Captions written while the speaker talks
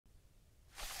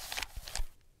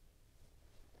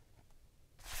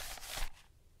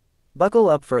Buckle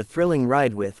up for a thrilling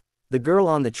ride with The Girl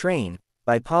on the Train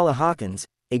by Paula Hawkins,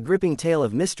 a gripping tale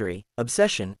of mystery,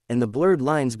 obsession, and the blurred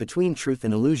lines between truth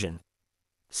and illusion.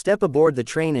 Step aboard the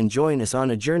train and join us on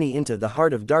a journey into the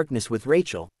heart of darkness with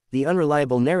Rachel, the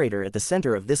unreliable narrator at the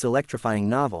center of this electrifying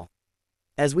novel.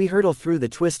 As we hurtle through the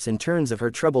twists and turns of her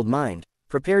troubled mind,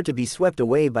 prepare to be swept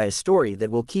away by a story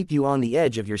that will keep you on the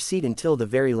edge of your seat until the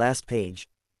very last page.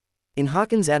 In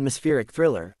Hawkins' atmospheric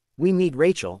thriller, we meet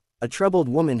Rachel, a troubled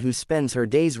woman who spends her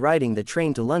days riding the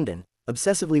train to London,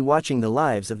 obsessively watching the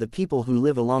lives of the people who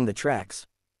live along the tracks.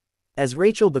 As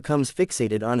Rachel becomes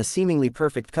fixated on a seemingly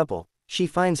perfect couple, she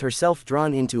finds herself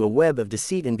drawn into a web of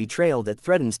deceit and betrayal that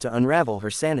threatens to unravel her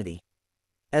sanity.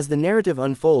 As the narrative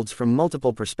unfolds from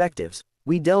multiple perspectives,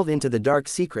 we delve into the dark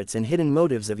secrets and hidden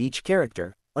motives of each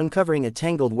character, uncovering a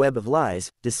tangled web of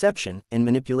lies, deception, and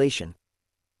manipulation.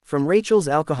 From Rachel's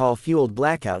alcohol-fueled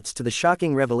blackouts to the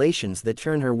shocking revelations that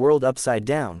turn her world upside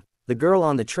down, The Girl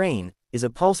on the Train is a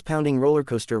pulse-pounding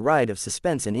rollercoaster ride of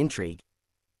suspense and intrigue.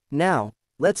 Now,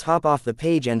 let's hop off the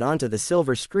page and onto the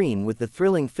silver screen with the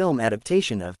thrilling film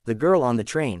adaptation of The Girl on the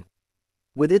Train.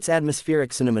 With its atmospheric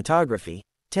cinematography,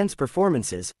 tense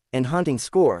performances, and haunting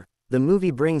score, the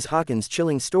movie brings Hawkins'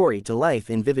 chilling story to life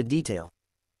in vivid detail.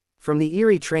 From the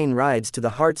eerie train rides to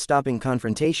the heart-stopping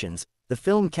confrontations, the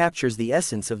film captures the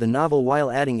essence of the novel while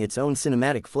adding its own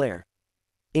cinematic flair.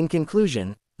 In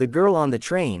conclusion, The Girl on the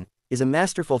Train is a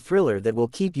masterful thriller that will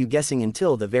keep you guessing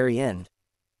until the very end.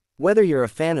 Whether you're a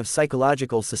fan of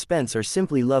psychological suspense or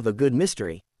simply love a good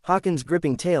mystery, Hawkins'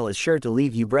 gripping tale is sure to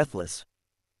leave you breathless.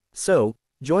 So,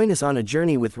 join us on a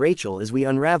journey with Rachel as we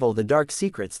unravel the dark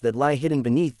secrets that lie hidden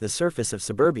beneath the surface of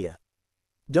suburbia.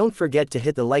 Don't forget to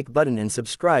hit the like button and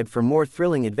subscribe for more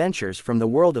thrilling adventures from the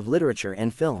world of literature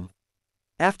and film.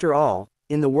 After all,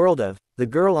 in the world of The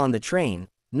Girl on the Train,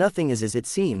 nothing is as it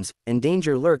seems, and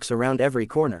danger lurks around every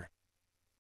corner.